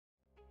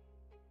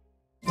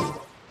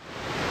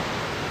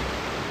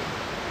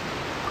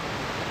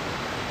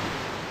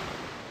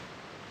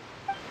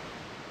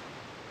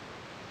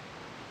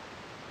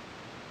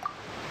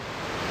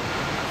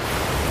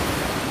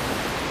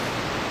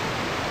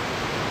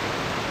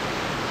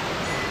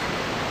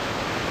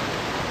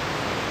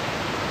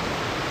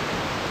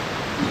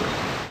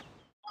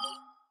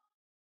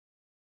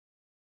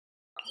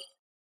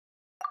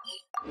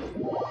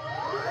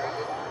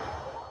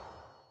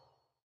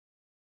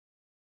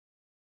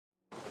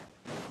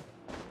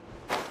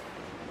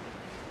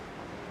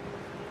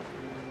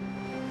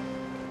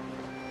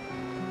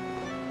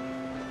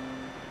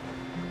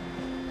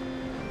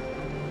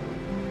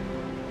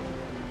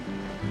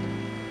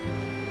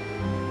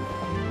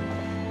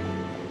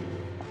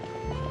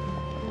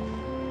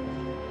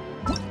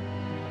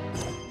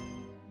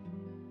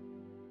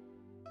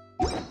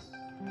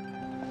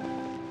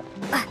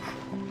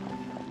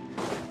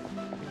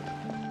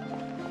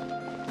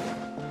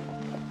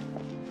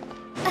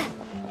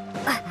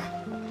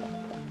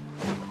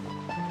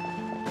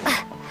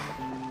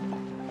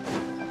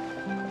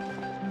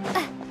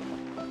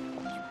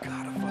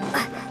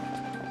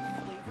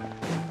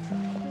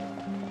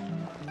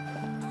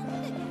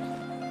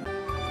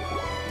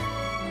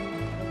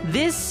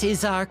This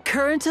is our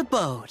current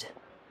abode.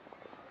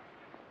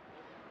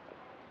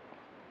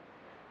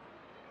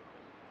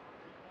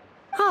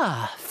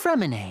 Ah,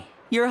 Freminet,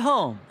 you're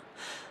home.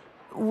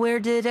 Where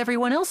did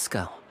everyone else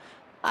go?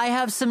 I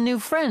have some new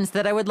friends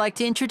that I would like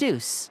to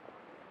introduce.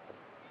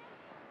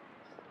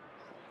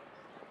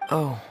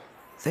 Oh,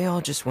 they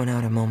all just went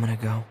out a moment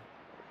ago.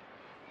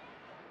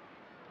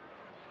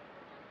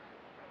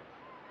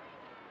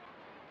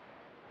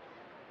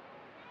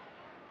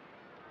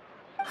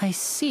 I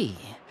see.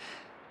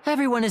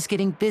 Everyone is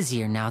getting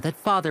busier now that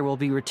Father will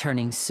be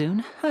returning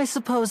soon. I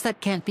suppose that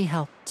can't be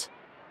helped.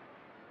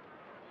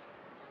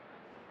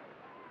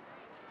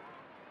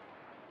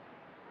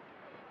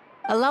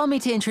 Allow me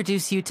to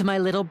introduce you to my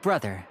little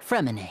brother,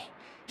 Freminet.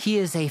 He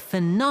is a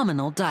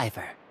phenomenal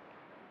diver.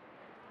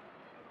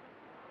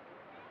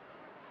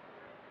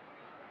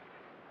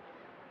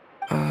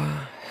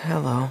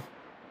 Hello.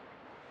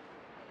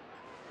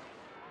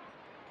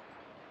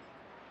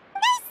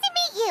 Nice to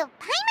meet you!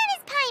 Paimon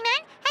is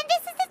Paimon, and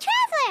this is the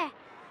Traveller!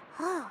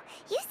 Oh,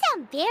 you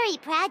sound very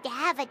proud to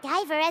have a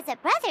diver as a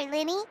brother,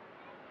 Lyney.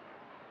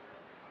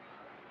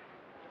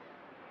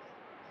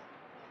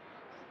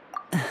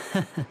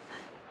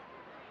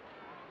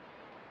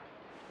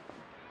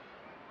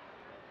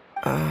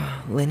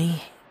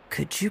 Lyney,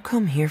 could you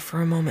come here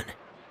for a moment?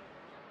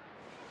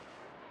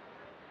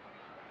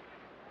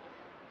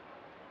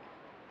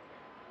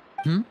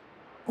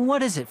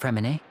 What is it,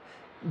 Freminet?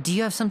 Do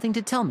you have something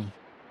to tell me?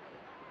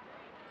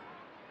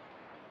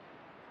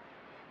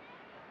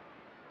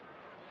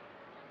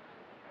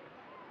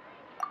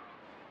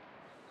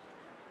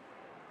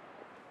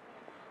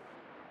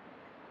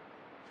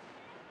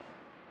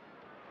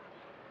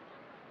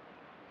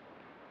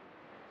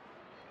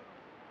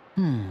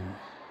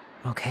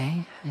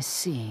 Okay, I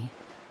see.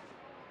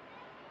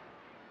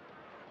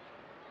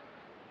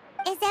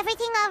 Is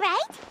everything all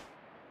right?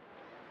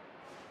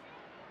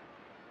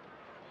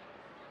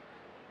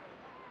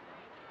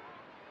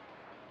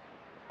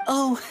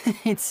 Oh,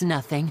 it's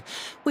nothing.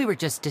 We were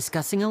just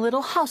discussing a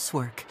little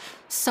housework.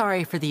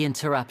 Sorry for the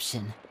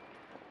interruption.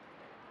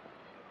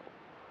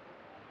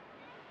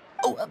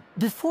 Oh,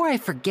 before I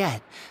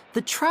forget,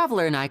 the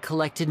Traveller and I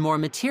collected more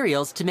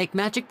materials to make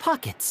magic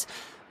pockets.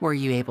 Were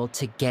you able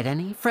to get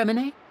any,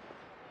 Freminet?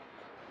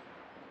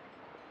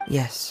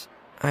 Yes,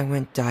 I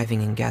went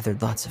diving and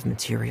gathered lots of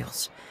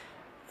materials.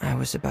 I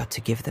was about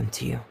to give them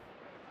to you.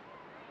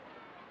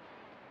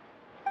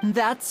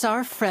 That's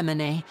our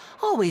Freminet,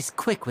 always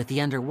quick with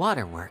the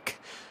underwater work.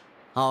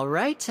 All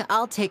right,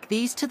 I'll take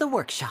these to the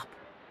workshop.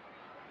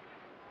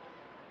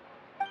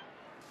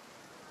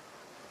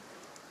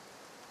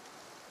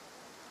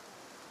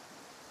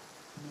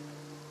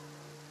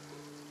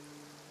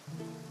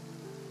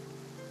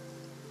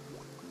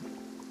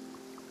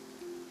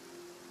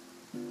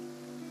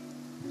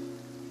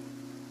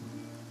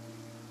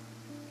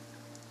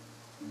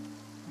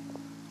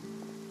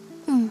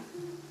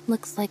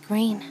 Looks like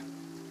rain.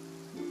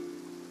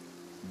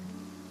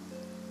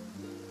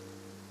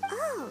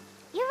 Oh,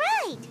 you're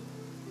right.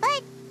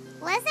 But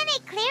wasn't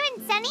it clear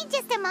and sunny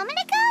just a moment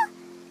ago?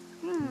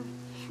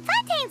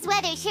 Fontaine's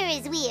weather sure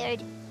is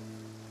weird.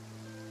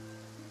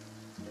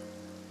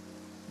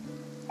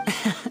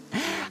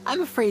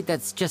 I'm afraid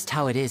that's just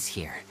how it is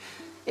here.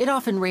 It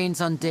often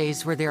rains on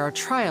days where there are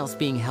trials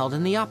being held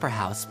in the Opera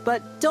House,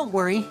 but don't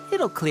worry,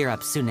 it'll clear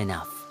up soon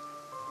enough.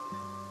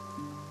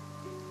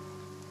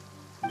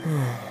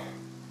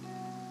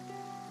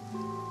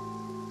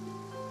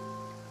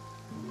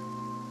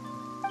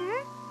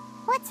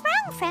 What's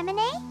wrong,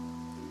 Freminet?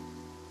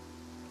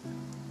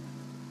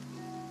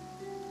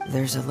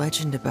 There's a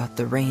legend about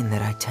the rain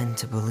that I tend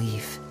to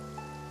believe.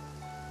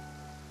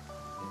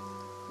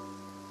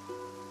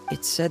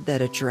 It's said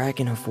that a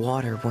dragon of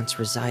water once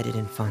resided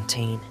in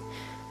Fontaine.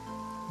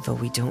 Though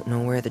we don't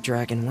know where the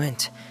dragon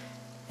went,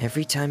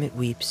 every time it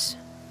weeps,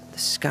 the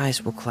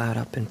skies will cloud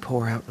up and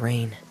pour out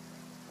rain.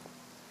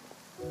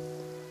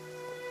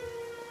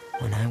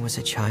 When I was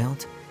a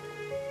child,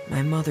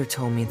 my mother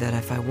told me that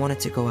if I wanted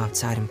to go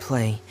outside and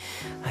play,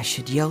 I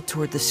should yell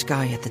toward the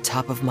sky at the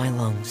top of my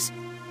lungs.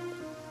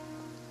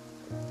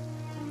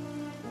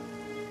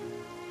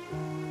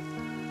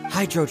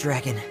 Hydro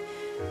Dragon!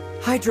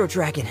 Hydro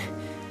Dragon!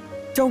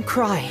 Don't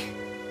cry!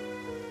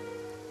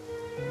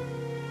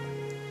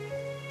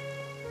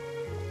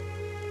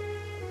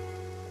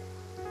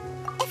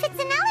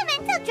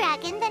 hydro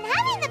dragon, then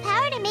having the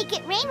power to make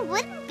it rain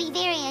wouldn't be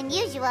very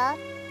unusual.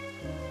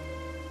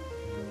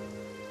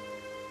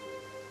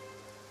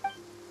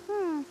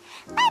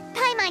 Let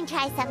Paimon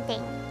try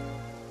something.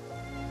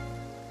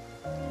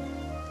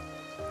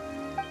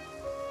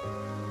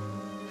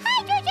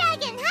 Hydro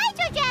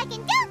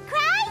dragon, don't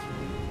cry!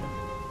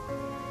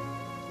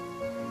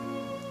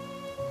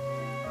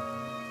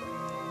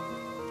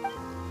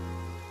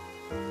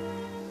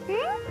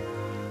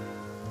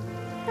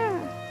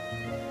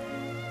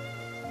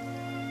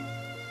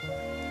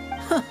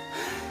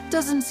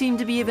 Doesn't seem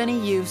to be of any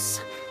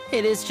use.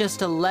 It is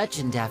just a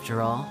legend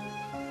after all.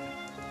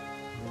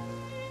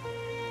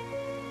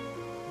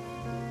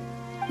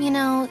 You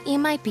know, you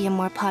might be a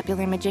more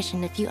popular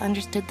magician if you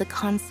understood the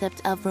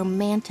concept of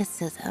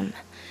romanticism.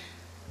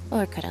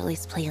 Or could at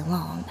least play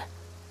along.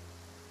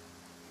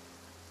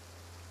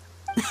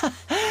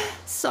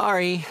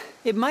 Sorry.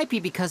 It might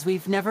be because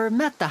we've never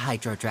met the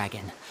Hydro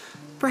Dragon.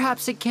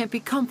 Perhaps it can't be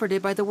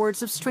comforted by the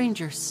words of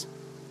strangers.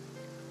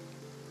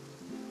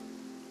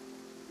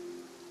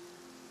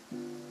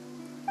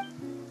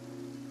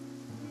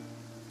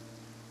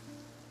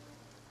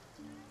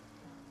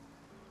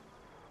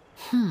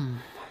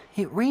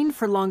 It rained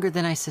for longer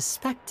than I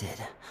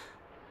suspected.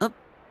 Oh,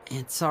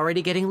 it's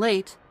already getting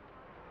late.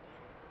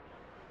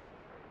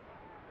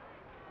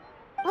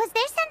 Was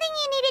there something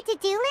you needed to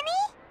do,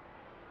 Lyney?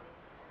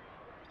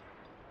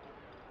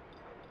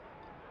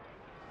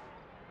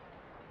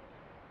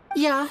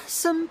 Yeah,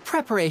 some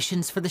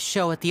preparations for the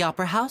show at the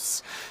Opera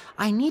House.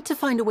 I need to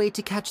find a way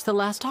to catch the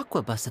last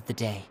aqua bus of the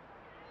day.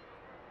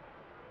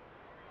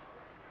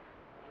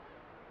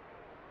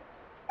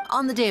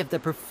 On the day of the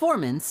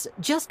performance,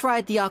 just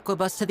ride the aqua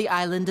bus to the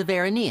island of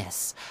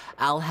Aeneas.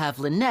 I'll have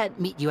Lynette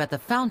meet you at the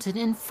fountain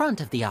in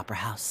front of the Opera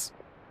House.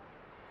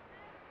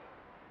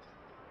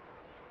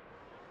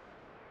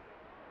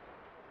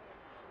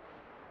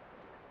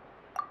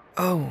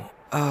 Oh,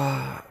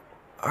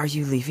 are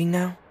you leaving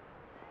now?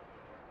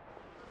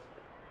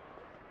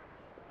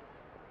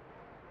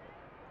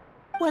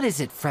 What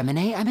is it,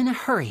 Freminet? I'm in a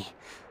hurry.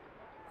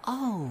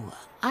 Oh,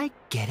 I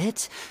get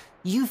it.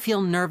 You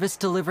feel nervous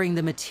delivering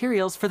the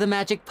materials for the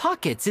magic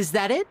pockets, is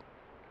that it?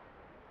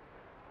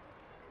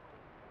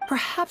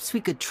 Perhaps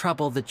we could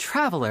trouble the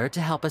Traveller to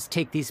help us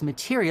take these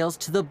materials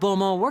to the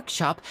Beaumont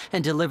Workshop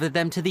and deliver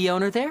them to the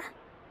owner there?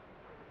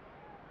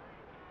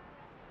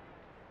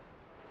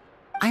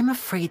 I'm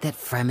afraid that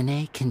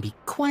Freminet can be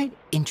quite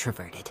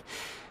introverted,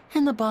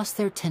 and the boss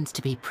there tends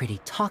to be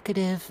pretty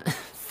talkative.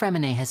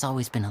 Freminet has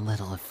always been a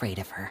little afraid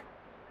of her.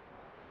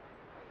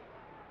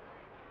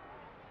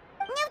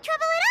 No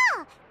trouble at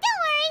all! Don't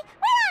worry,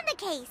 we're on the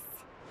case!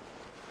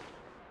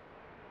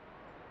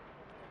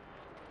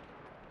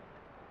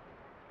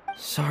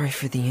 Sorry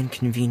for the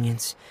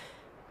inconvenience.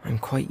 I'm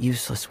quite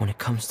useless when it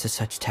comes to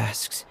such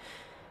tasks.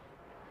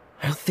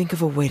 I'll think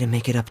of a way to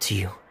make it up to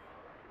you.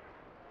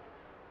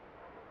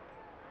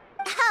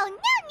 Oh,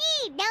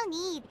 no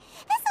need.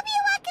 This will be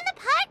a walk in the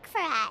park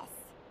for us.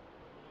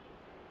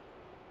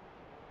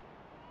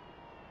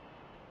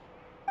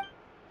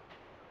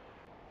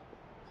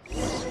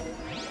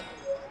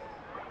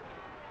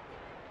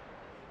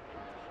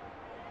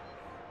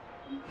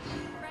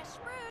 Fresh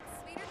fruit,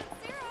 sweeter than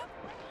syrup.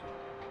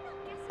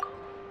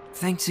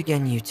 Thanks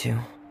again, you two.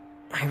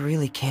 I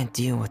really can't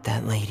deal with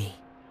that lady.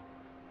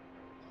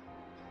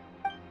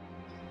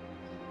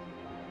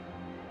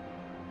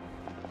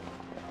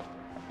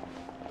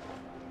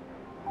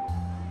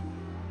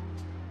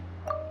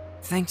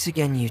 Thanks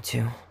again, you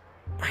two.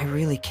 I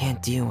really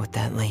can't deal with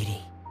that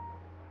lady.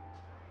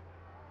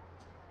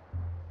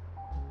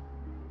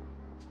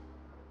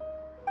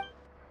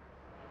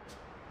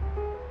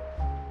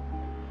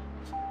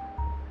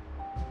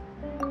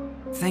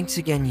 Thanks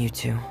again, you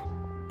two.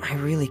 I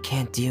really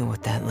can't deal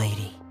with that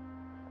lady.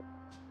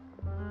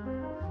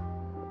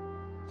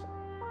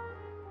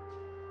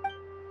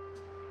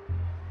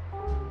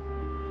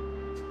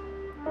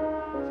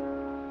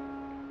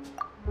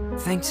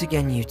 Thanks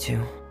again, you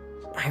two.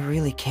 I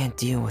really can't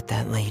deal with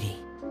that lady.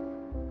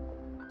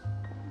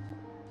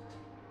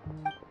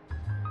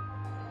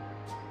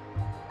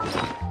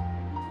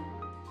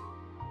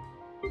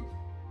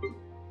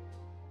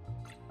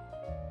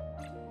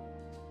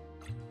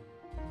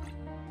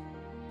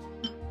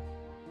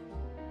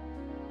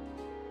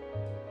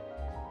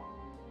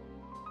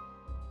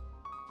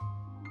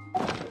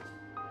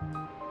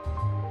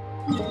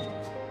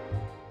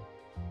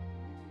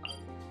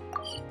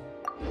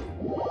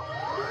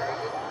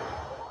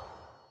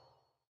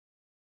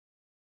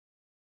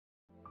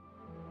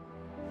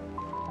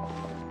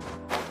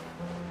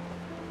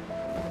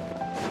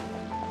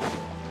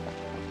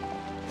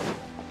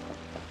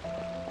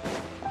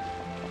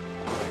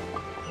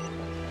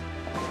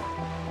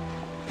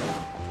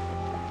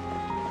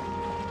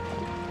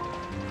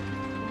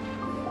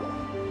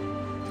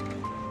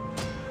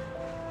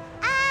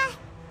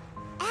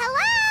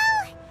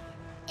 Hello?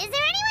 Is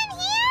there anyone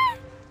here?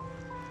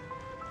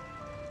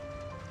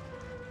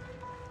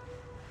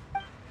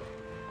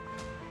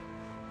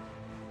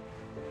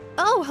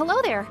 Oh,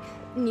 hello there.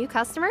 New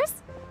customers?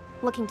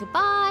 Looking to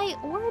buy,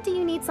 or do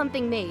you need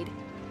something made?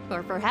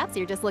 Or perhaps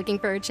you're just looking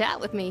for a chat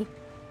with me.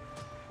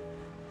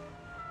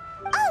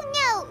 Oh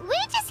no,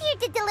 we're just here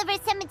to deliver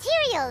some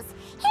materials.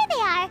 Here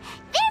they are.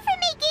 They're for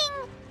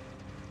making...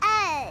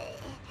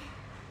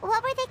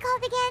 what were they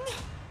called again?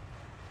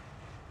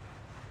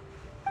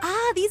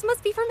 Ah, these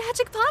must be for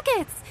magic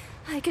pockets.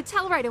 I could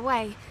tell right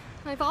away.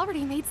 I've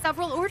already made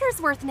several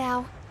orders worth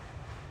now.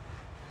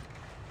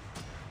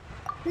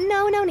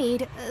 No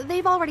need.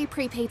 They've already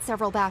prepaid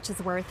several batches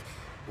worth.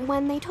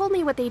 When they told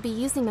me what they'd be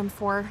using them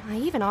for, I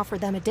even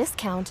offered them a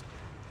discount.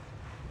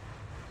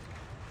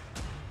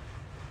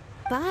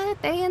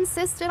 But they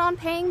insisted on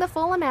paying the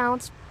full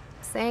amount,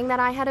 saying that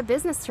I had a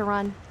business to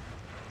run.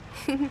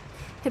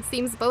 It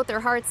seems both their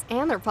hearts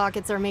and their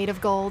pockets are made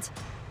of gold.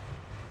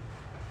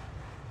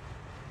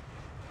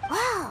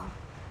 Whoa.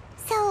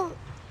 So,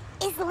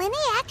 is Lyney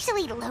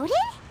actually loaded?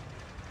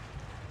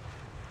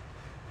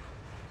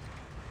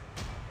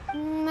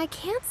 I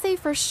can't say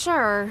for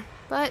sure,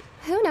 but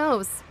who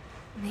knows?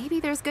 Maybe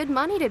there's good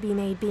money to be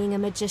made being a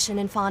magician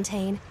in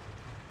Fontaine.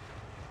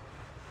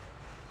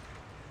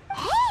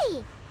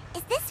 Hey!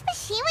 Is this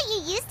machine what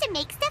you use to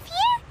make stuff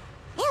here?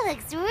 It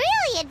looks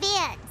really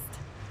advanced.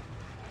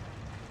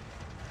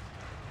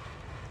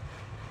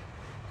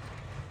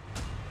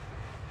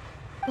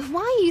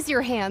 Why use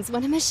your hands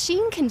when a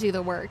machine can do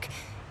the work?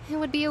 It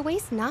would be a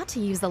waste not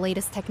to use the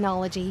latest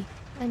technology,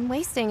 and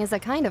wasting is a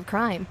kind of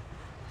crime.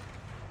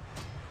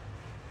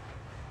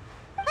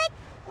 But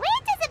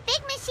where does a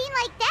big machine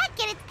like that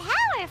get its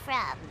power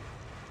from?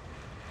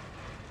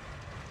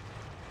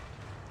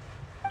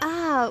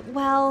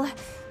 Well,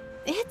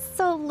 it's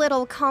a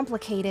little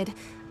complicated.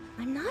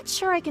 I'm not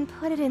sure I can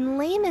put it in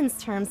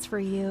layman's terms for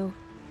you.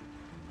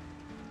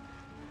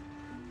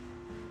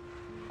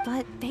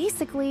 But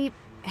basically,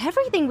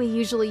 everything we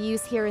usually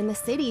use here in the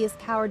city is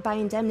powered by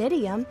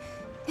indemnitium.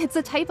 It's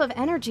a type of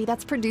energy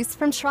that's produced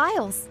from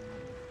trials.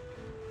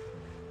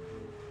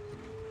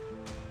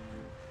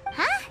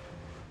 Huh?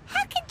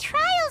 How can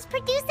trials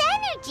produce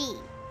energy?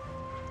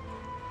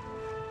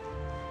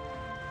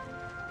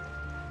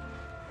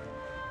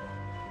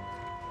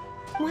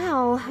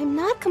 Well, I'm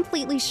not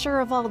completely sure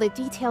of all the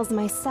details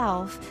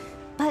myself,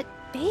 but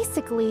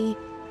basically...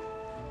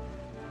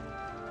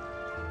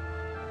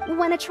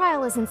 When a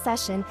trial is in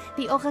session,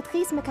 the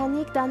oratrice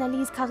mecanique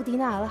d'analyse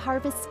cardinale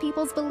harvests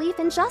people's belief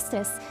in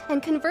justice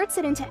and converts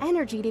it into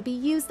energy to be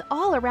used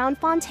all around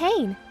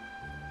Fontaine.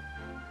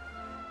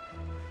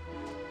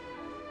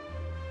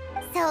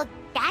 So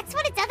that's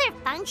what its other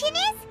function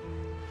is?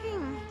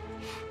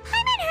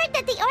 Paimon heard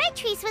that the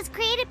oratrice was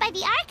created by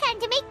the Archon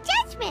to make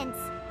judgments.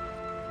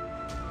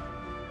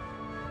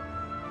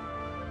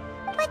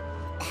 But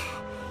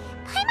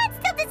Paimon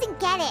still doesn't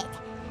get it.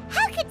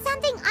 How could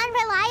something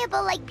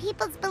unreliable like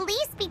people's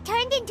beliefs be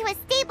turned into a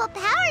stable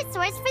power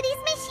source for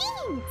these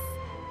machines?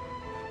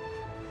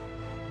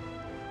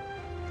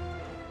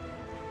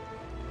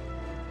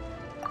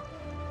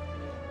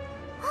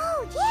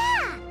 Oh,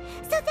 yeah!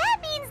 So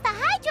that means the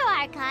Hydro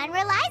Archon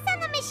relies on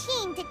the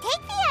machine to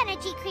take the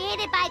energy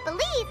created by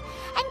belief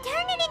and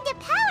turn it into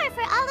power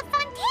for all of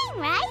Fontaine,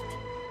 right?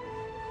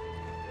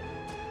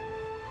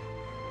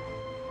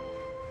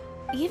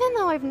 Even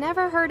though I've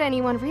never heard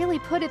anyone really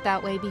put it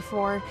that way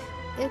before,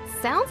 it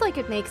sounds like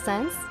it makes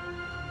sense.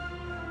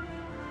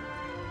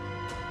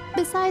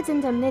 Besides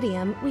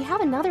indemnitium, we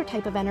have another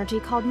type of energy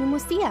called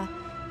pneumosia.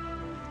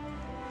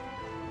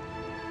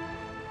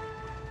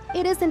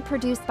 It isn't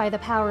produced by the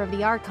power of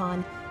the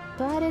Archon,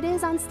 but it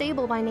is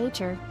unstable by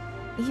nature.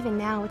 Even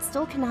now, it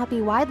still cannot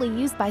be widely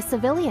used by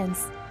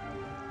civilians.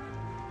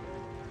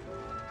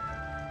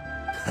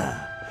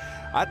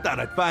 I thought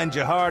I'd find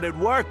you hard at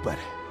work, but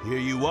here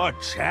you are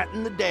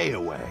chatting the day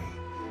away.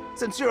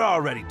 Since you're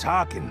already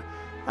talking,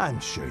 I'm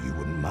sure you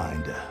wouldn't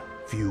mind a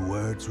few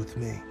words with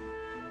me.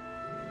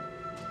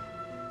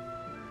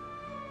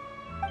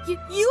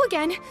 You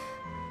again?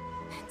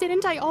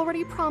 Didn't I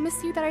already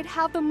promise you that I'd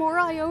have the more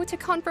I owe to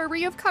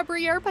Confrerie of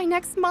Cabriere by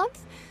next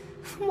month?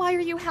 Why are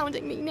you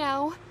hounding me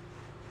now?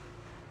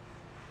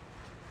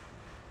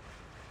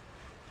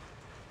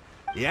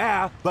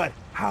 Yeah, but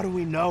how do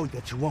we know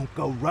that you won't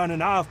go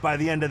running off by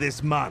the end of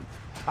this month?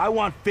 I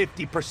want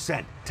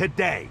 50%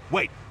 today.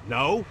 Wait,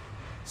 no,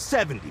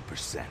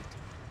 70%.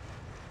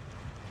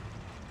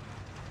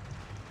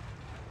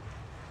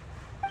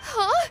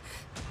 Huh?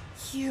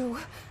 You...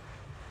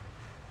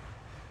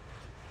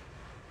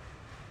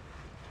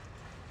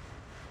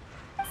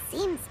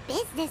 Seems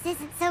business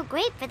isn't so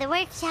great for the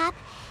workshop.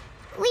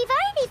 We've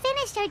already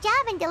finished our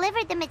job and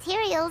delivered the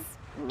materials.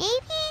 Maybe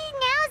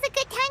now's a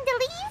good time to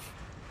leave?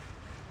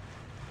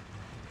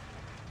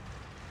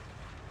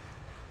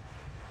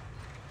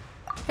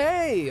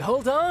 Hey,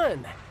 hold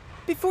on!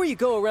 Before you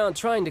go around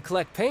trying to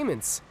collect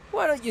payments,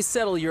 why don't you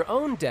settle your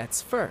own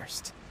debts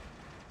first?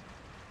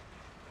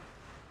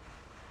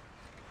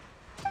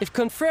 If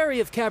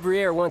Confrerie of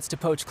Cabriere wants to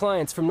poach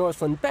clients from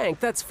Northland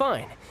Bank, that's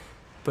fine.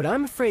 But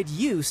I'm afraid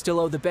you still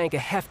owe the bank a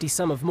hefty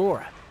sum of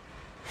mora.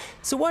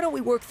 So why don't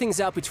we work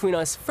things out between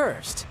us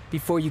first,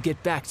 before you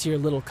get back to your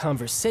little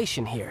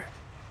conversation here?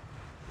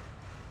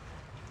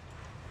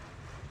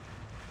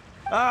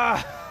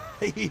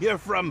 You're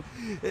from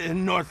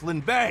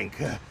Northland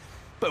Bank.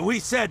 But we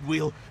said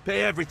we'll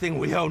pay everything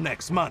we owe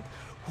next month.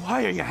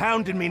 Why are you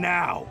hounding me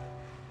now?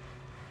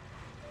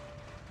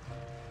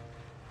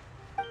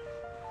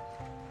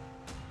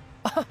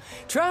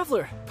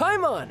 Traveller,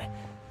 Paimon!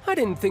 I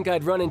didn't think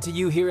I'd run into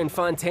you here in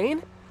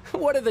Fontaine.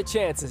 What are the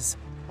chances?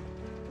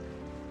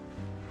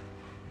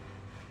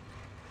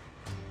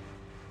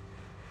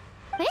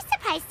 We're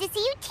surprised to see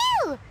you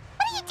too! What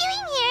are you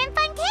doing here in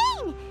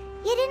Fontaine?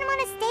 You didn't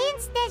want to stay in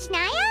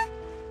Snezhnaya?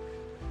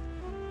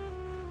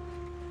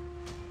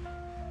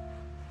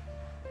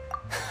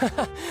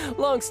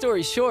 Long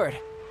story short,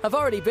 I've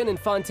already been in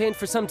Fontaine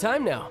for some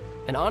time now,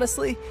 and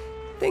honestly,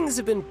 things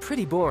have been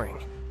pretty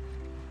boring.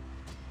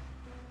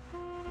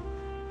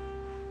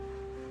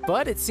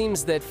 But it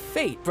seems that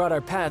fate brought our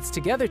paths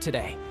together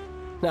today.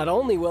 Not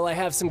only will I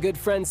have some good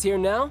friends here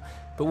now,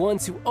 but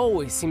ones who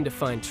always seem to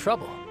find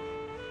trouble.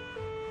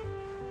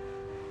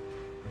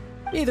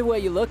 Either way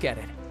you look at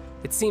it,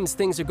 it seems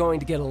things are going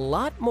to get a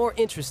lot more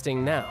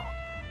interesting now.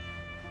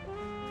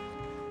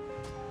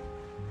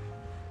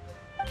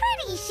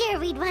 Pretty sure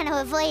we'd want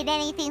to avoid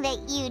anything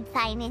that you'd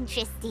find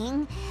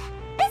interesting.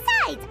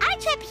 Besides, our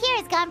trip here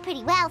has gone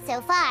pretty well so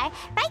far.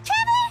 Right, Traveller?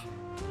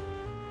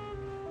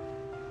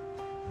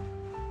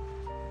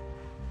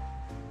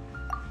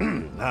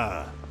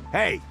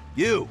 Hey,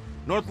 you,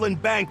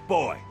 Northland Bank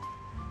boy.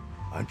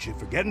 Aren't you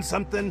forgetting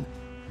something?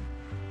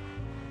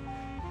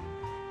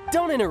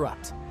 Don't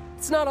interrupt.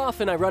 It's not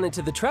often I run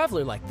into the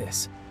Traveller like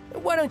this.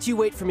 Why don't you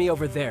wait for me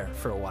over there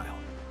for a while?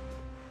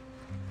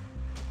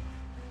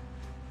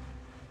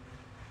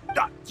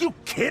 You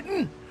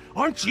kidding?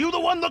 Aren't you the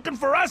one looking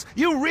for us?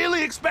 You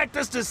really expect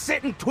us to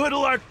sit and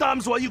twiddle our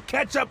thumbs while you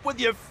catch up with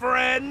your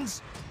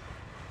friends?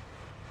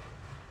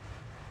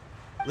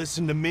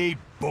 Listen to me,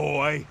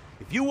 boy.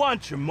 If you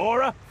want your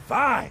Mora,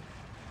 fine.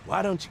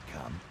 Why don't you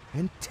come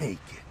and take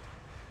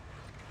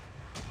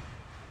it?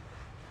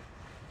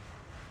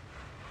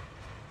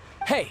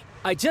 Hey,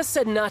 I just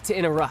said not to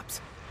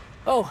interrupt.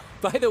 Oh,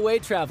 by the way,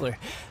 Traveller,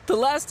 the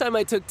last time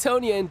I took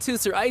Tonya and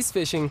Tusser ice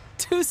fishing,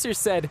 Tusser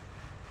said...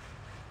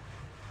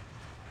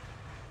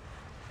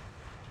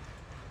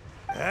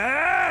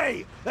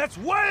 Hey! That's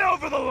way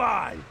over the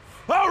line!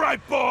 All right,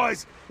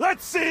 boys,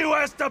 let's see who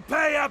has to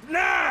pay up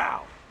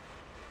now!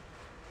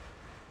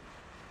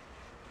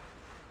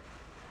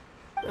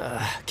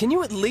 Can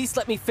you at least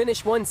let me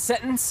finish one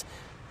sentence?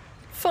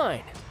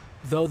 Fine.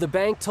 Though the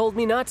bank told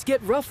me not to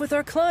get rough with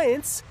our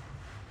clients.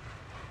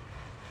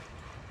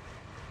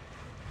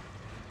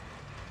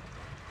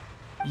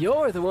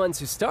 You're the ones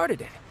who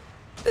started it.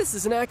 This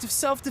is an act of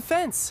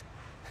self-defense.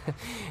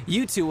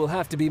 You two will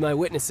have to be my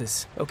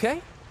witnesses,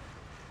 okay?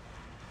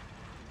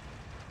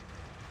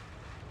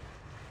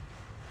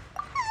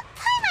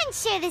 I'm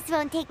sure this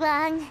won't take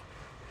long.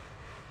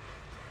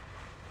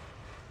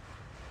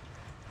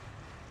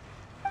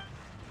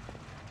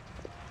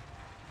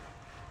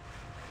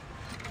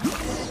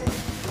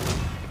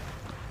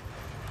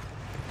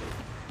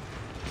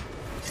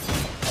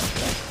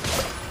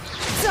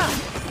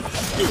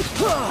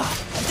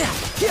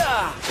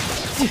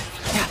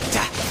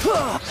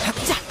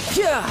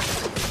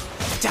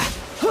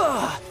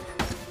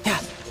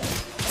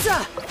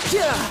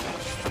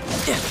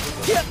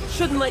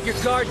 Shouldn't let your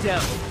guard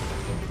down.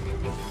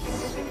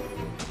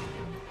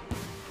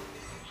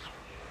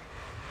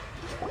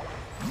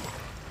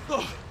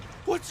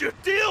 What's your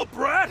deal,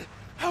 Brad?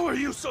 How are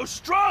you so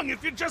strong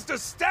if you're just a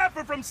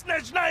staffer from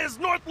Snezhnaya's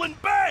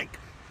Northland Bank?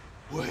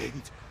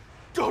 Wait,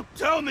 don't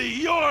tell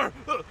me you're...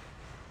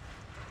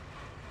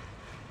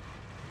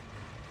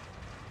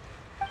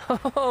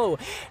 Oh,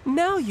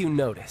 now you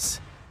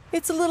notice.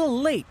 It's a little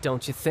late,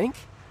 don't you think?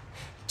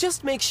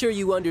 Just make sure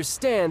you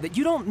understand that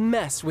you don't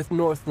mess with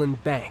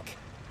Northland Bank.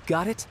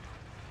 Got it?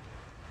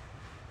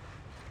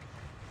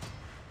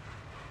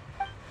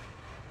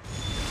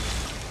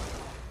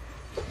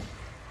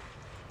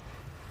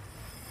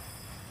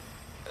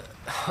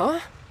 Huh?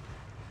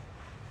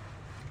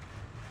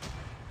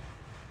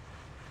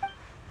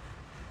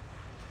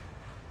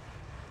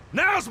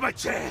 Now's my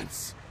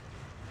chance!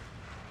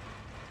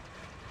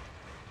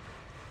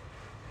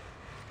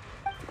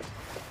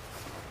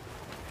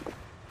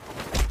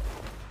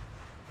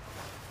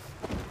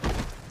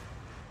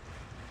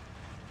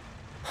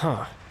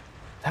 Huh.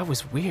 That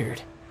was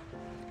weird.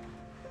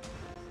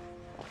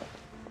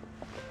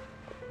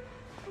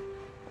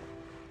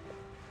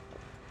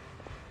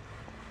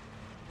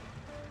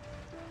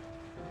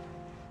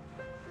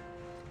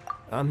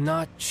 I'm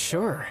not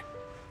sure.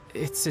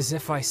 It's as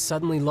if I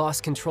suddenly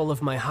lost control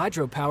of my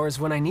hydro powers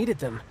when I needed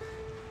them.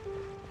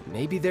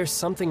 Maybe there's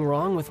something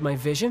wrong with my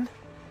vision?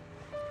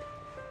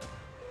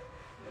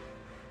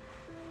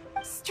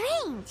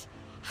 Strange.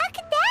 How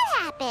could that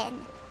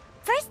happen?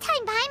 First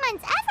time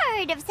Paimon's ever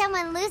heard of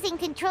someone losing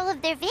control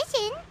of their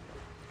vision.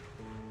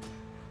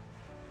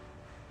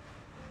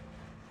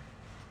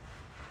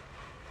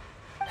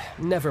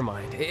 Never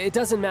mind. It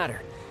doesn't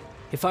matter.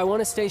 If I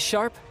want to stay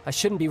sharp, I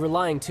shouldn't be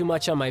relying too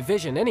much on my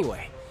vision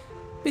anyway.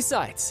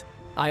 Besides,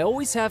 I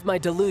always have my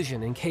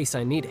delusion in case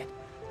I need it.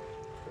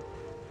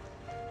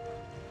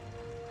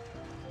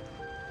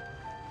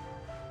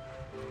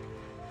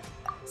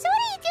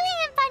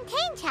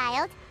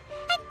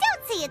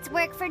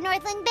 work for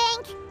Northland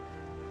Bank?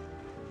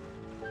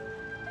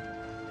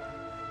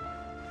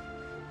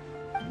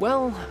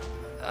 Well,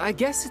 I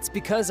guess it's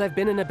because I've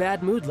been in a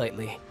bad mood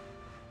lately.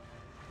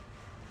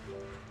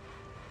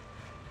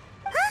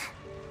 Huh?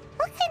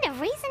 What kind of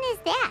reason is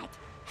that?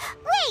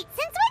 Wait,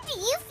 since when do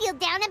you feel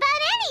down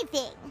about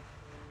anything?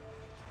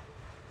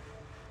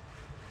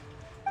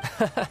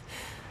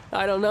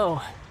 I don't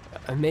know.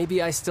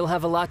 Maybe I still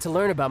have a lot to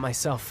learn about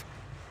myself.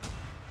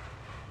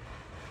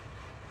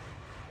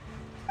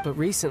 But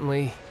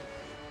recently,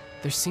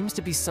 there seems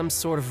to be some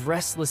sort of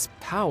restless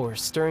power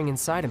stirring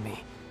inside of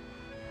me.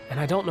 And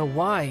I don't know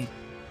why,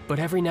 but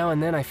every now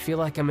and then I feel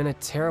like I'm in a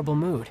terrible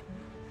mood.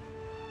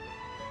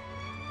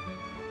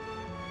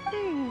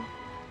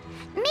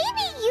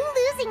 Maybe you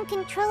losing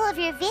control of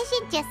your vision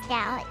just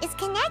now is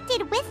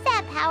connected with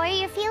that power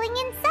you're feeling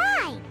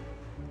inside.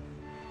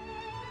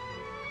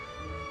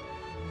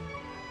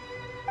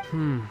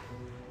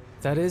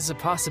 That is a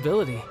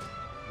possibility.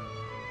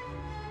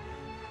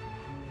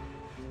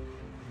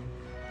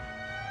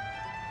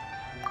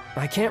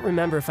 I can't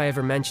remember if I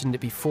ever mentioned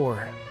it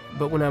before,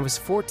 but when I was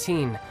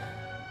 14,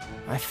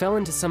 I fell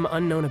into some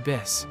unknown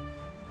abyss.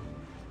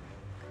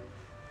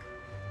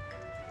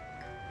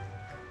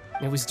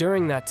 It was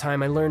during that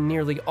time I learned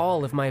nearly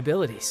all of my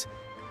abilities.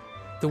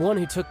 The one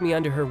who took me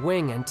under her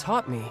wing and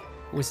taught me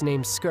was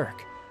named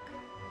Skirk.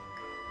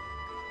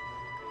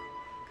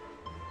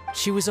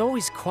 She was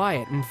always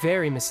quiet and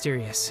very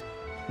mysterious.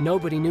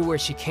 Nobody knew where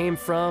she came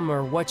from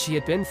or what she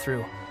had been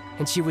through,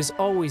 and she was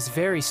always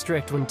very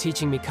strict when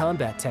teaching me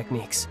combat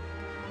techniques.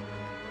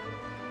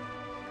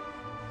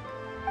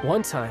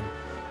 One time,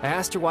 I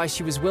asked her why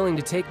she was willing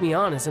to take me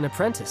on as an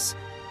apprentice.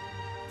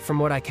 From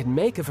what I could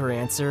make of her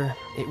answer,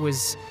 it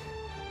was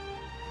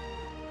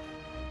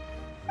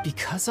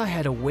because I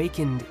had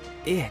awakened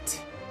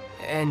it,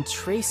 and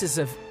traces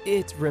of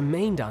it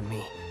remained on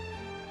me.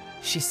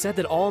 She said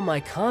that all my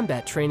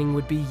combat training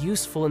would be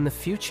useful in the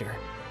future.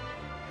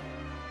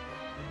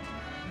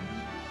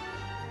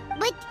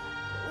 But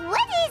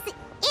what is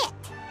it?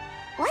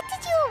 What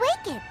did you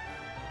awaken?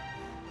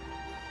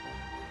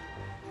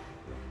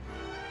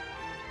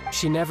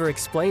 She never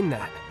explained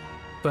that,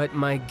 but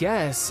my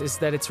guess is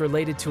that it's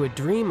related to a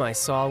dream I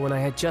saw when I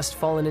had just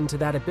fallen into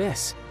that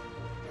abyss.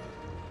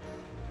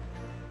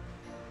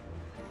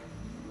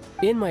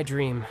 In my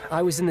dream,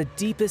 I was in the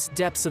deepest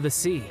depths of the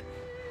sea,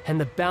 and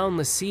the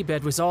boundless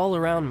seabed was all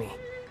around me.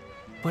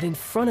 But in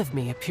front of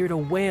me appeared a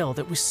whale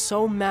that was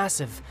so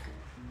massive,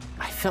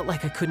 I felt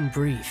like I couldn't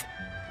breathe.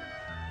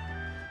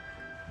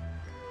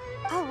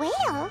 A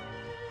whale?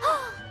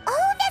 Oh,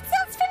 that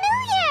sounds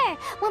familiar!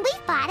 When we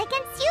fought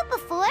against you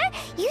before,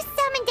 you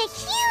summoned a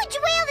huge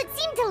whale that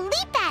seemed to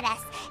leap at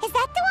us. Is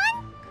that the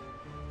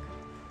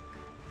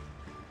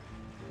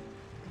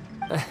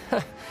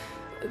one?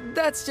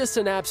 That's just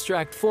an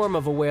abstract form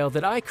of a whale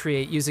that I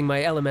create using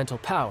my elemental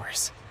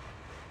powers.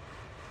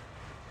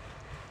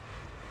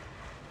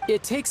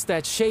 It takes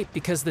that shape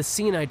because the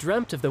scene I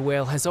dreamt of the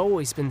whale has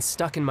always been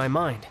stuck in my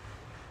mind.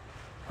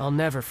 I'll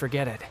never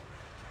forget it.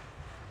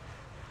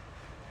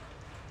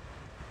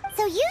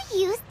 So you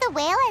used the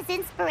whale as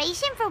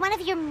inspiration for one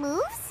of your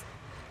moves?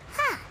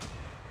 Huh.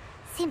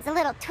 Seems a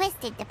little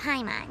twisted to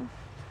Paimon.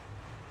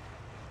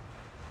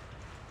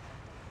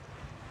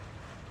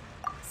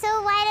 So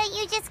why don't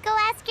you just go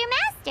ask your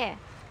master?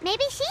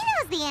 Maybe she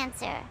knows the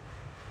answer.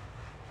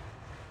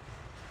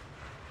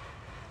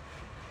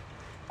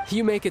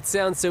 You make it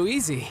sound so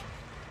easy.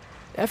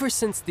 Ever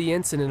since the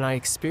incident I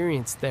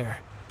experienced there,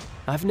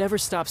 I've never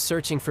stopped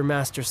searching for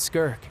Master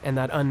Skirk and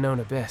that unknown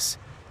abyss.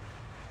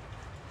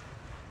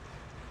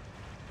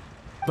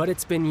 But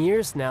it's been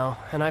years now,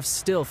 and I've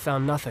still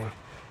found nothing.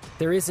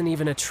 There isn't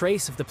even a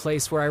trace of the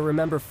place where I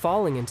remember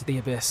falling into the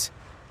abyss.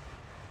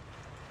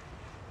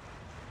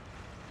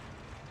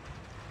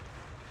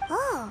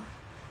 Oh,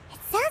 it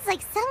sounds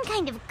like some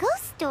kind of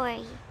ghost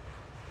story.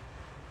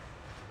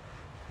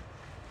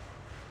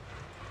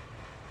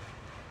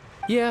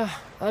 Yeah,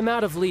 I'm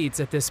out of leads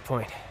at this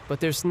point, but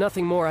there's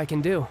nothing more I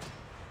can do.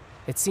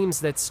 It seems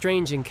that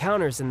strange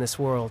encounters in this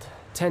world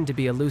tend to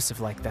be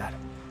elusive like that.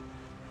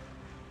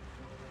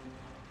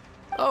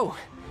 Oh,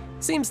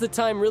 seems the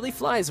time really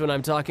flies when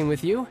I'm talking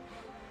with you.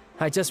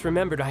 I just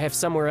remembered I have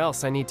somewhere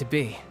else I need to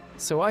be,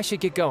 so I should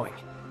get going.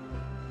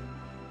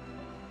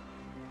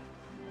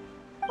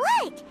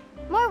 What?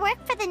 More work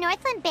for the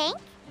Northland Bank?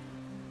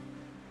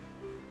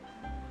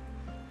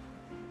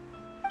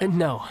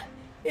 No,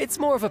 it's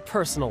more of a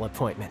personal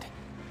appointment.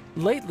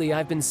 Lately,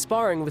 I've been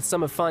sparring with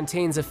some of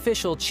Fontaine's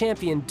official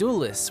champion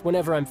duelists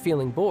whenever I'm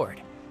feeling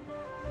bored.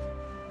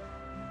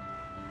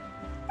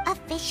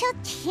 Official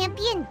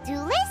champion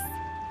duelists?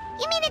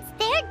 You mean it's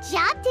their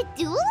job to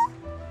duel?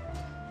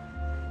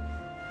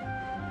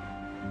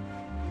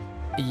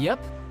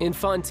 Yep, in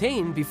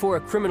Fontaine, before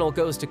a criminal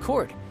goes to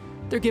court,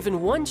 they're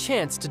given one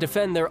chance to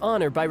defend their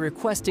honor by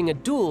requesting a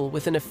duel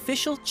with an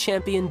official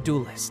champion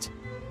duelist.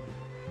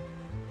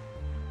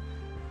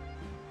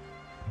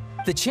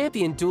 The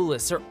champion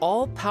duelists are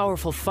all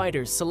powerful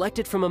fighters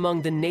selected from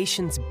among the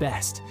nation's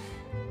best.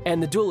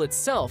 And the duel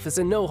itself is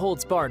a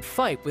no-holds-barred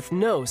fight with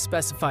no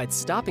specified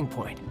stopping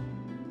point.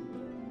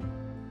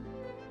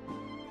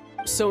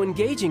 So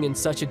engaging in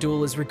such a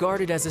duel is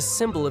regarded as a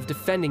symbol of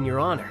defending your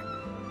honor.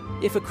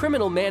 If a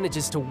criminal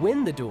manages to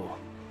win the duel,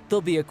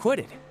 they'll be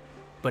acquitted.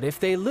 But if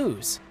they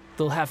lose,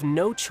 they'll have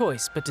no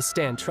choice but to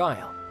stand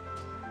trial.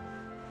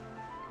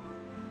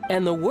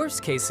 And the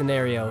worst-case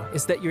scenario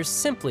is that you're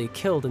simply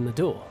killed in the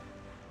duel.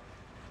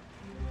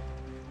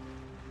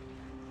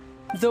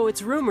 Though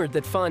it's rumored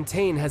that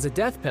Fontaine has a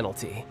death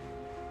penalty,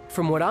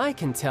 from what I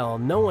can tell,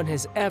 no one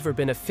has ever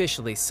been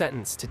officially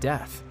sentenced to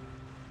death.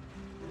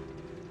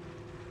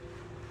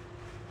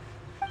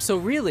 So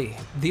really,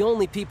 the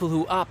only people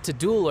who opt to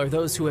duel are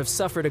those who have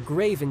suffered a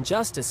grave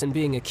injustice in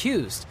being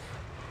accused,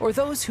 or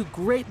those who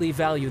greatly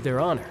value their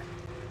honor.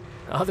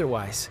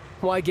 Otherwise,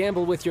 why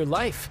gamble with your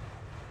life?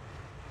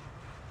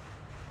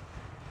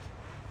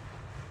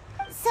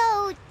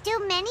 So, do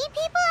many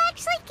people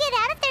actually get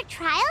out of their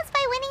trials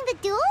by winning the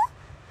duel?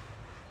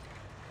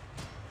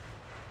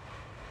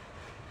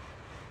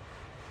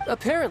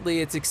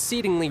 Apparently, it's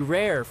exceedingly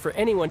rare for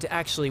anyone to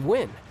actually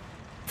win.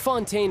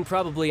 Fontaine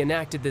probably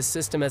enacted this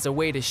system as a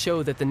way to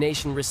show that the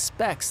nation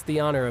respects the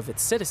honor of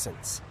its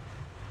citizens.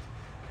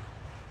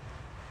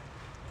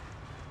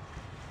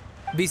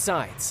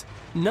 Besides,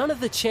 none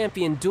of the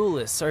champion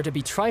duelists are to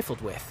be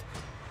trifled with,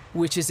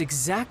 which is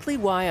exactly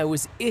why I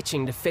was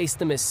itching to face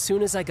them as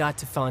soon as I got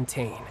to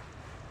Fontaine.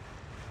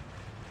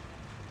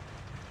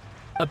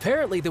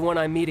 Apparently, the one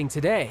I'm meeting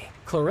today,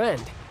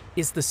 Clorinde,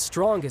 is the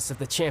strongest of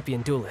the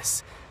champion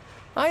duelists.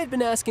 I had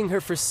been asking her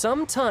for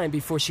some time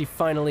before she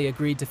finally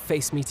agreed to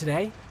face me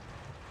today.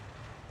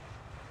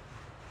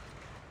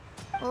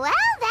 Well,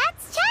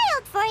 that's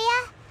Childe for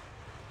ya.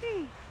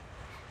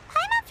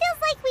 Paimon feels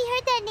like we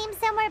heard that name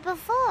somewhere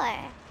before.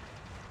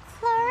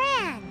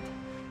 Clorinde.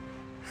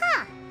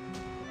 Huh.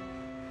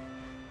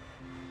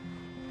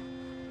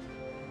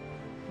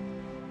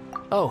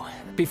 Oh,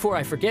 before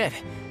I forget,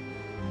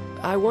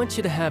 I want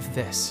you to have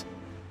this.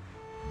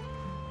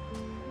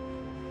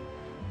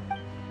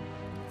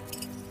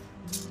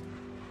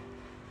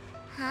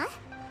 Huh?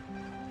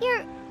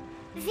 Your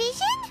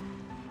vision?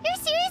 You're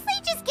seriously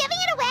just giving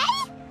it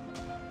away?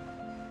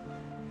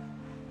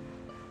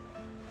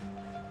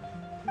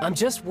 I'm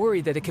just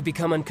worried that it could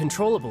become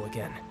uncontrollable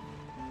again.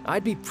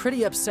 I'd be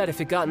pretty upset if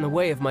it got in the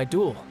way of my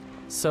duel,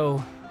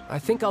 so I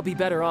think I'll be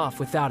better off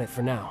without it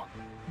for now.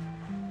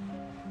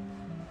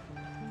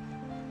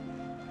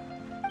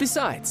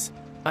 Besides,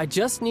 I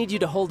just need you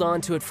to hold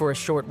on to it for a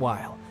short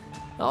while.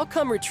 I'll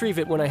come retrieve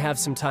it when I have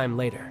some time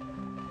later.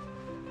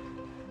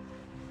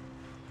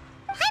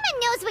 Paimon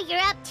knows what you're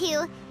up to.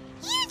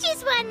 You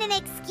just want an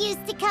excuse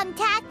to come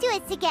talk to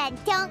us again,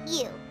 don't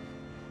you?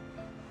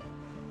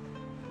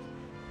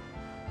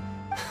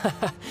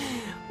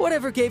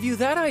 Whatever gave you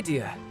that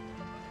idea?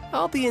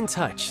 I'll be in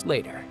touch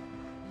later.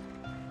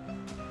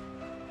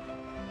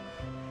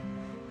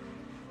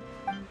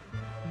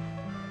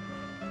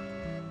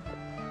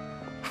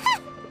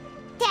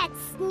 That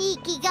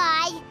sneaky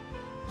guy.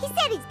 He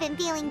said he's been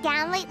feeling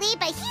down lately,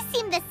 but he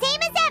seemed the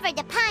same as ever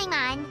to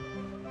Paimon.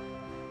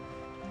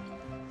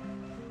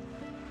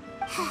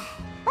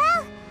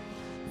 Well,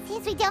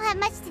 since we don't have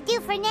much to do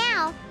for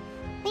now,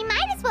 we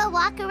might as well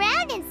walk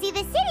around and see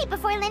the city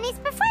before Lyney's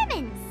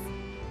performance.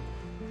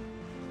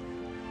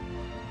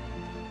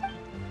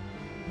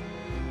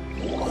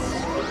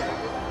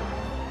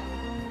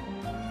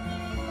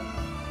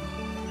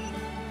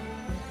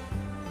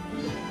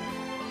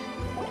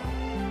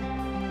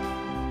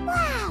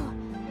 Wow!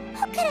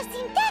 Who could have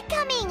seen that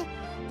coming?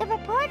 The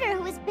reporter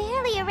who was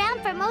barely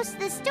around for most of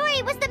the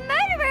story was the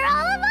murderer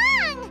all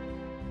along!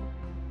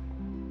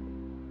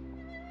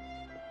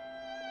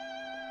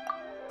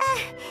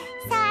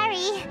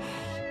 Sorry.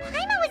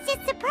 Paimon was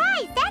just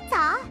surprised, that's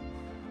all.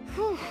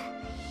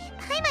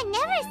 Paimon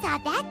never saw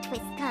that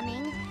twist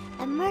coming.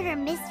 The murder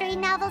mystery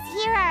novels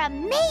here are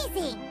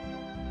amazing!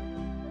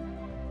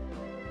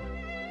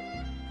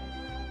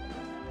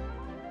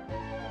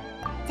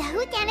 The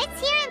whodunits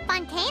here in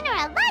Fontaine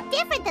are a lot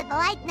different than the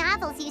light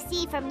novels you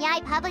see from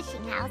Yai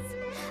Publishing House.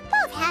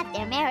 Both have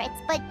their merits,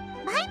 but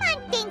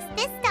Paimon thinks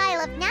this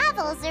style of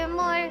novels are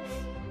more,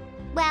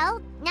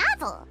 well,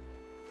 novel.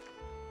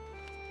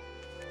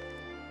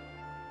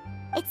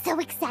 It's so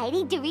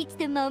exciting to reach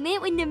the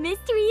moment when the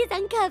mystery is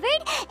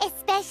uncovered,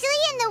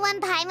 especially in the one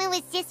Paimon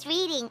was just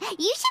reading.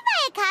 You should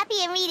buy a copy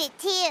and read it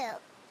too.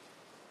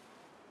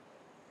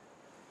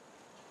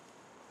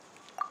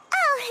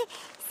 Oh,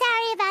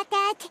 sorry about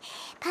that.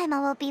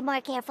 Paimon will be more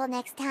careful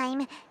next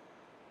time.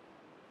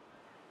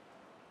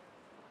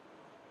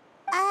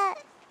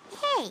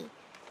 Hey,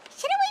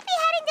 shouldn't we be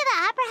heading to the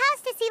Opera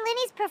House to see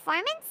Lyney's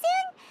performance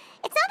soon?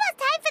 It's almost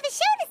time for the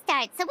show to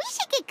start, so we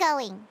should get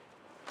going.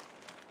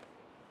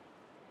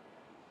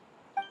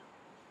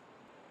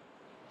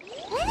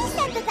 Lyney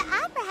said that the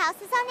Opera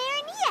House is on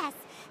Areneas,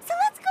 so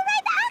let's go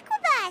ride the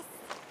Aquabus!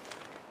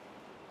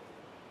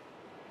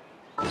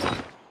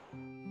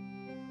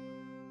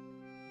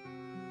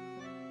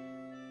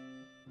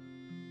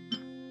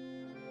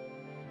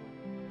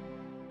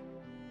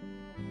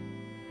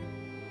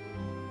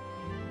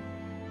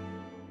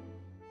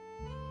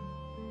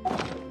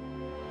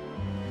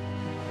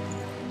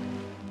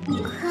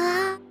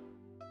 Huh?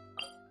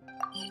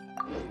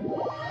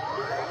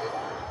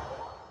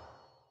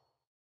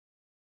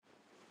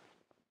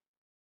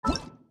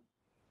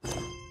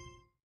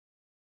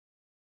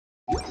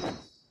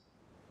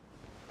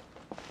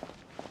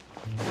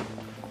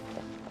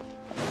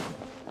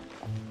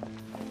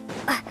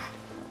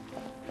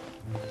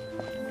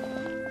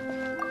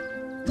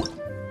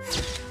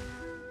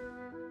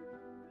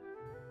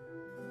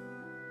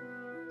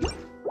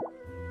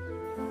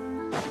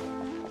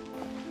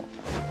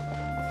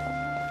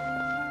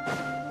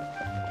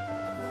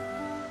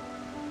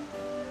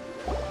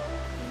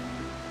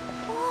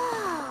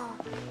 Whoa!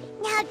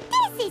 Now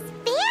this is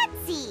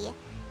fancy!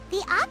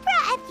 The Opera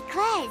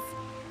Epiclese.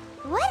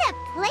 What a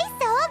place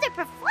to hold a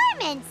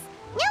performance!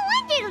 No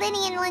wonder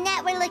Lyney and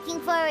Lynette were looking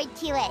forward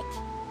to it.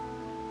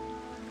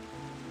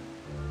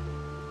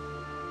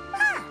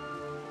 Huh.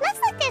 Looks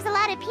like there's a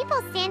lot of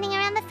people standing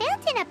around the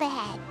fountain up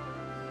ahead.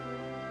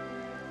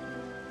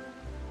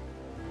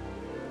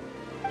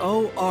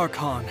 O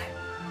Archon,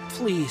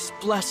 please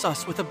bless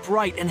us with a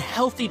bright and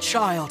healthy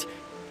child.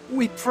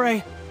 We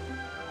pray.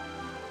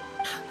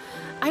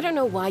 I don't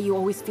know why you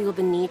always feel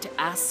the need to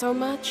ask so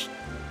much.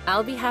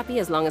 I'll be happy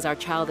as long as our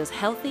child is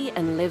healthy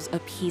and lives a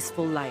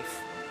peaceful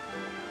life.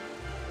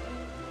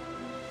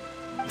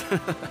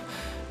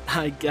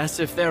 I guess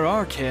if they're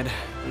our kid,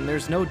 then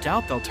there's no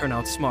doubt they'll turn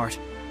out smart.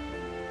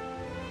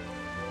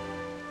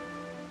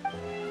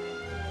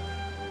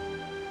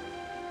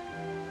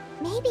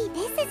 Maybe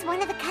this is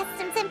one of the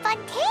customs in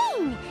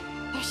Fontaine.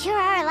 There sure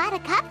are a lot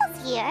of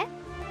couples here.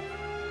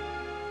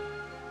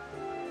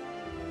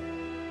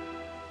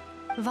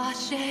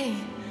 Vache.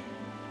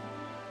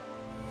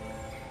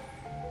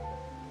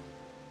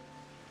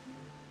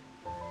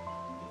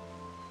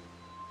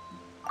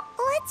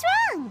 What's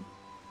wrong?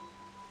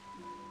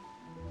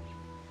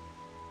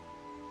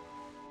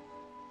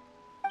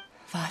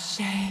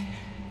 Vache.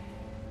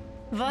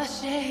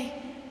 Vache.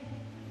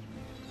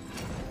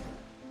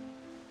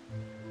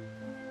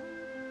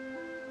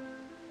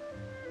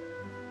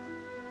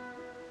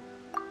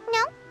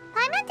 No,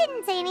 Paimon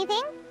didn't say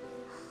anything.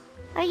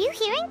 Are you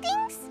hearing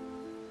things?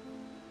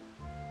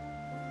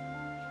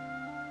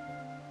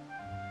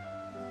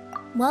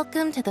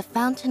 Welcome to the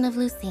Fountain of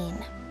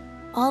Lucine.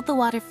 All the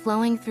water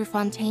flowing through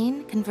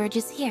Fontaine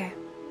converges here.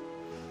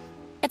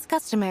 It's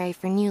customary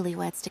for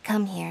newlyweds to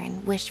come here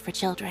and wish for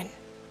children.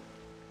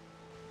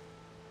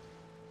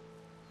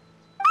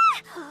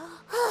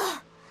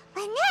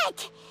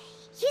 Lynette!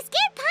 You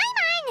scared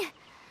Paimon!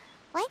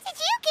 When did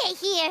you get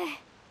here?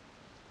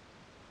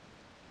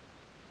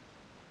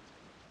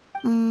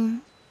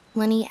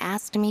 Lyney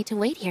asked me to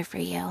wait here for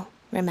you,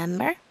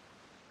 remember?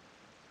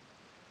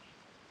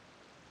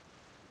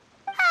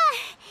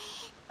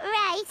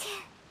 Right.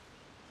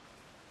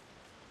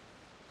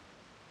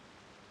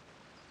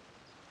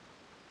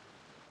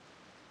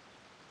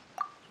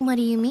 What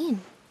do you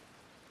mean?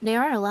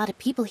 There are a lot of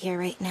people here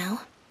right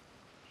now.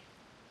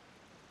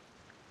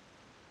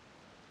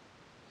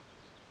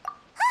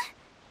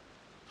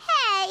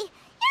 Hey,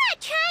 you're not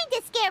trying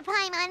to scare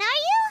Paimon,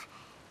 are you?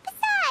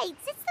 Besides,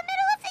 it's the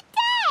middle of the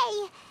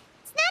day.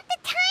 It's not the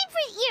time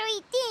for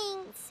eerie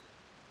things.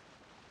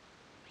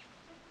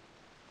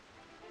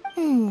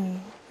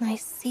 I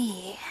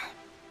see.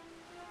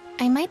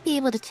 I might be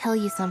able to tell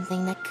you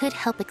something that could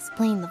help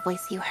explain the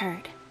voice you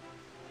heard.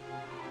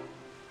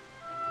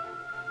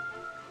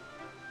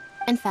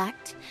 In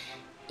fact,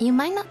 you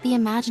might not be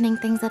imagining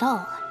things at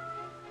all.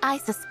 I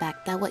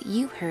suspect that what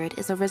you heard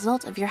is a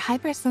result of your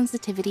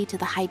hypersensitivity to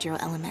the hydro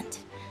element.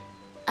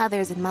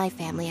 Others in my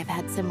family have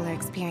had similar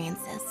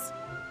experiences.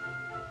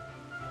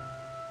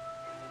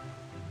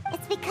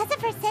 It's because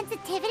of her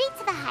sensitivity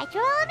to the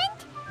hydro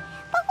element?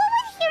 But what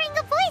would hearing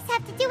a voice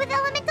have to do with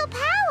elemental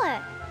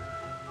power?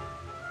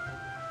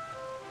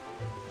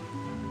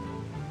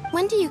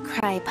 When do you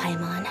cry,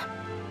 Paimon?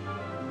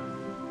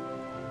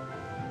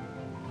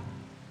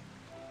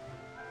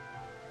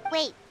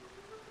 Wait,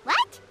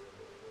 what?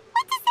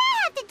 What does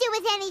that have to do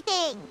with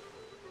anything?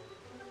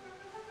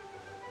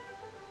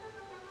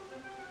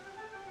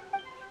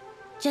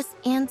 Just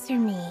answer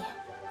me.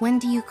 When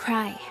do you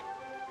cry?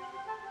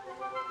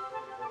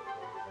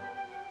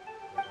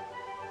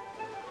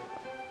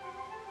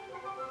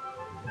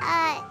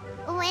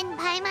 When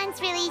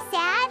Paimon's really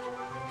sad?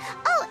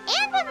 Oh,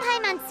 and when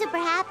Paimon's super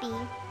happy.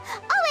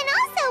 Oh, and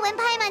also when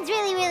Paimon's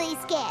really, really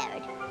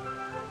scared.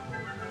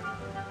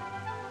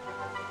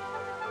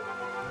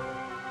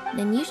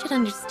 Then you should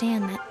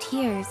understand that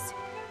tears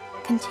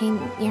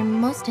contain your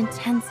most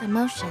intense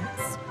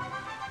emotions.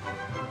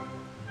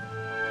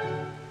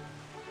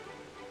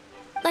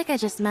 Like I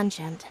just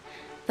mentioned,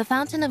 the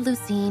Fountain of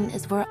Lucine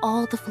is where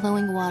all the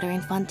flowing water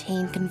in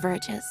Fontaine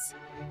converges.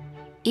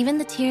 Even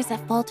the tears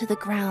that fall to the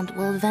ground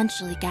will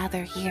eventually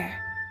gather here.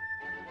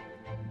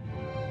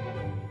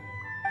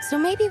 So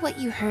maybe what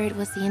you heard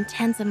was the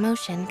intense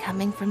emotion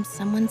coming from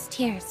someone's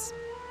tears.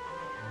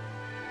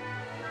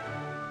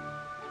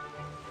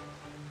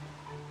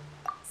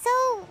 So,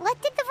 what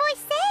did the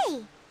voice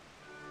say?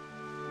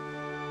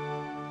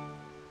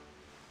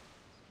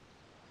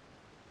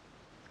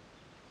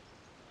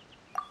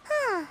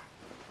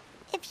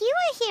 If you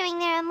were hearing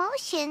their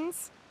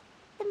emotions,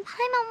 then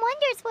Paimon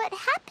wonders what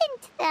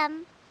happened to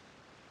them.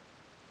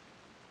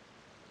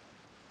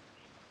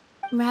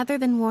 Rather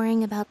than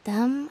worrying about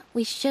them,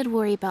 we should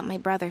worry about my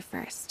brother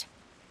first.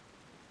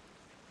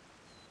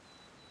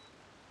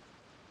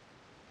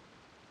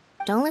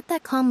 Don't let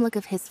that calm look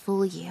of his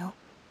fool you.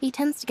 He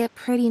tends to get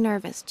pretty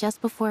nervous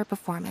just before a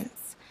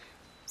performance.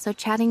 So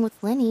chatting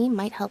with Lyney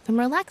might help him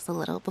relax a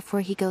little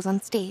before he goes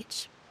on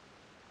stage.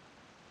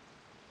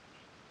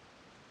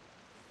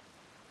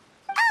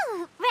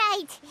 Oh,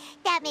 right.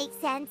 That makes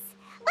sense.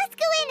 Let's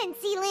go in and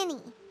see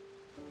Lyney.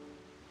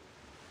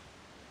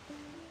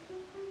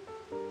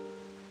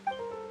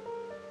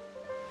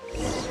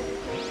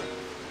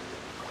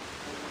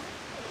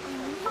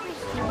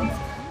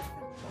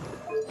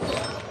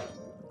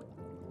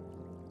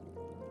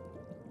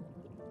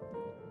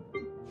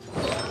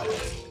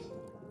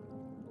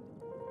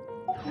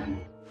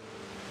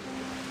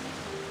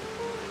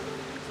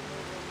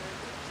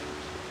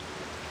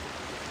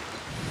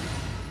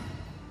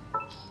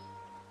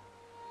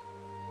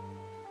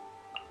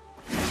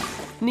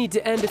 Need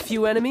to end a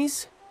few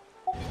enemies?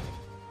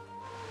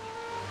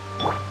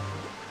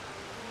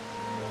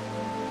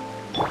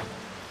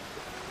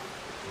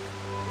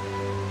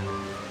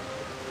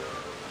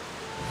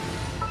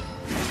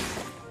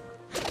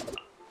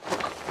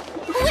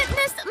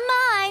 Witness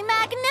my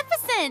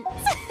magnificence!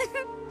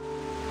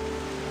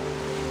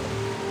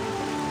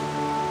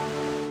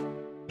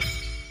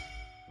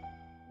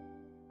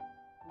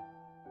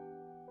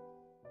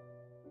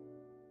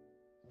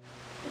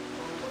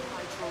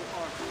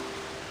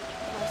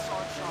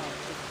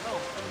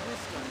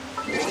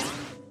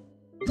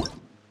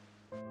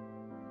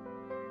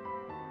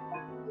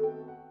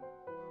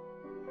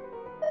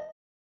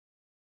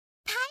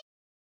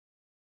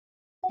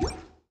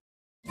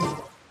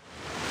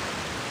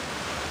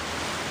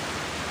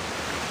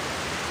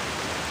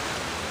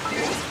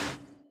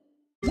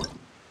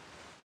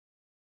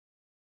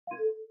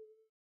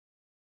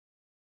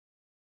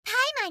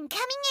 Paimon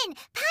coming in!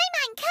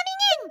 Paimon coming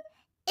in!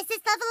 Is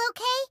this level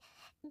okay?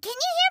 Can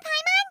you hear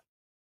Paimon?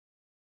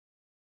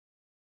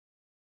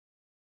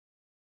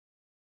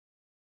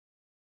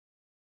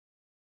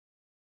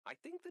 I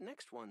think the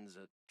next one's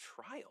a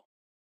trial.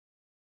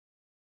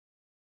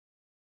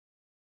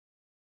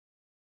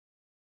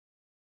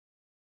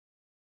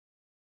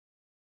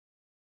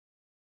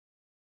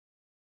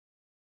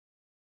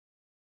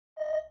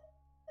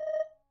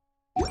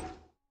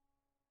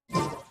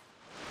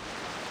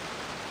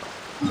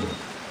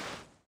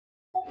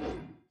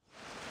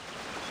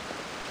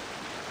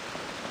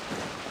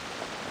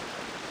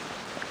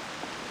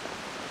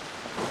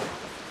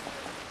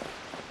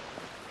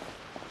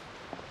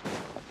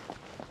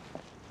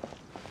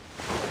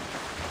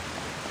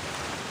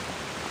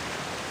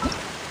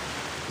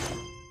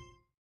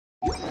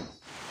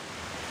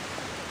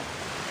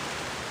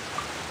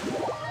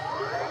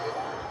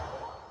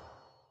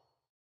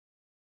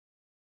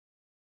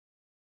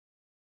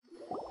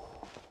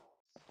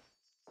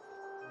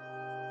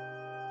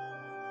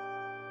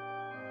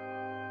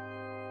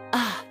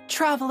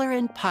 Traveller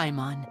and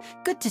Paimon,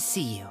 good to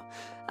see you.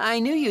 I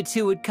knew you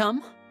two would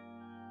come.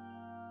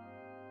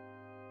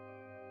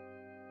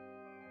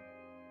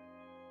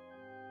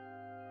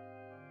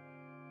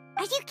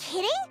 Are you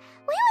kidding?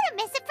 We wouldn't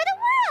miss it for the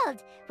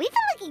world! We've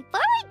been looking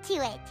forward to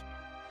it!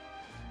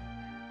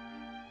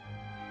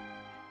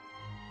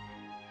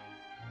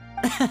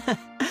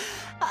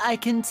 I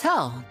can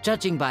tell,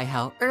 judging by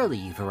how early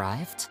you've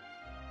arrived.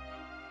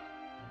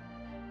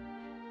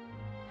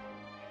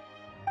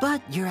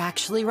 But you're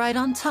actually right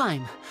on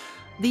time.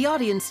 The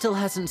audience still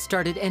hasn't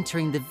started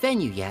entering the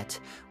venue yet,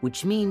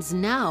 which means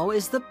now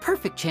is the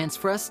perfect chance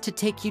for us to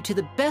take you to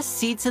the best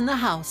seats in the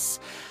house.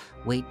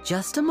 Wait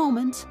just a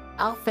moment,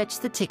 I'll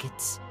fetch the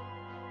tickets.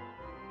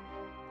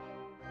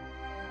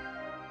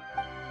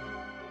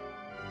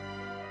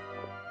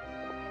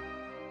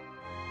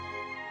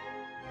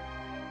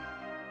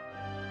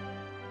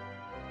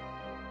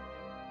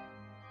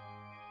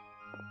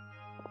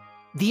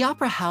 The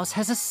Opera House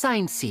has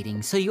assigned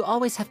seating, so you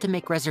always have to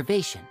make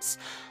reservations.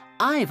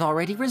 I've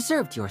already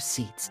reserved your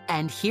seats,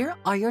 and here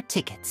are your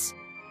tickets.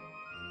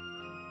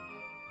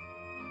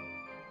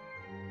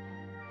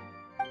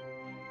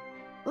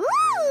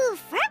 Ooh,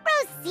 front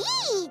row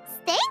seats!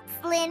 Thanks,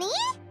 Lyney!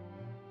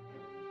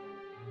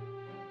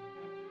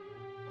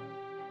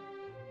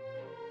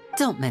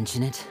 Don't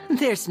mention it.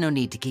 There's no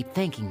need to keep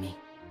thanking me.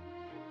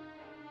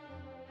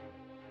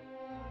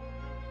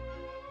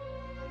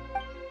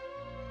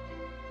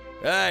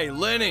 Hey,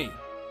 Lyney!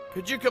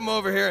 Could you come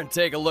over here and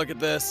take a look at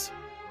this?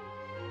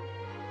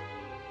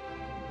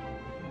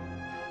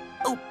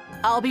 Oh,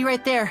 I'll be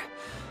right there.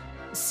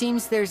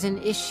 Seems there's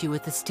an issue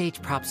with the stage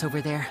props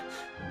over there.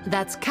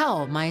 That's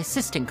Cal, my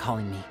assistant,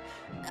 calling me.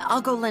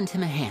 I'll go lend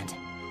him a hand.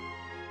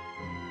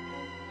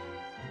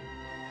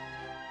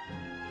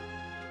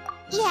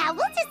 Yeah,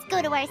 we'll just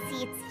go to our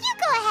seats. You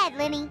go ahead,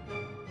 Lyney.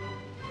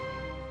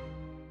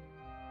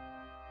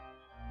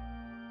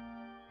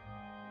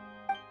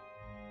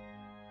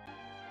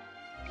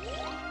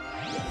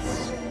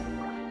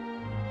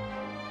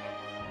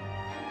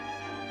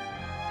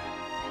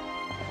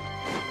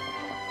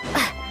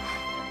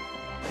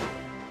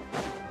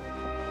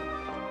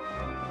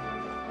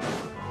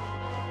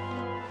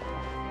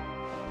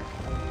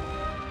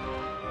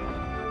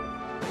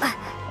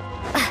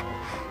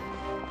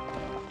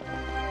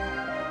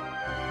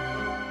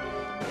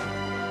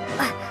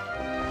 Wow!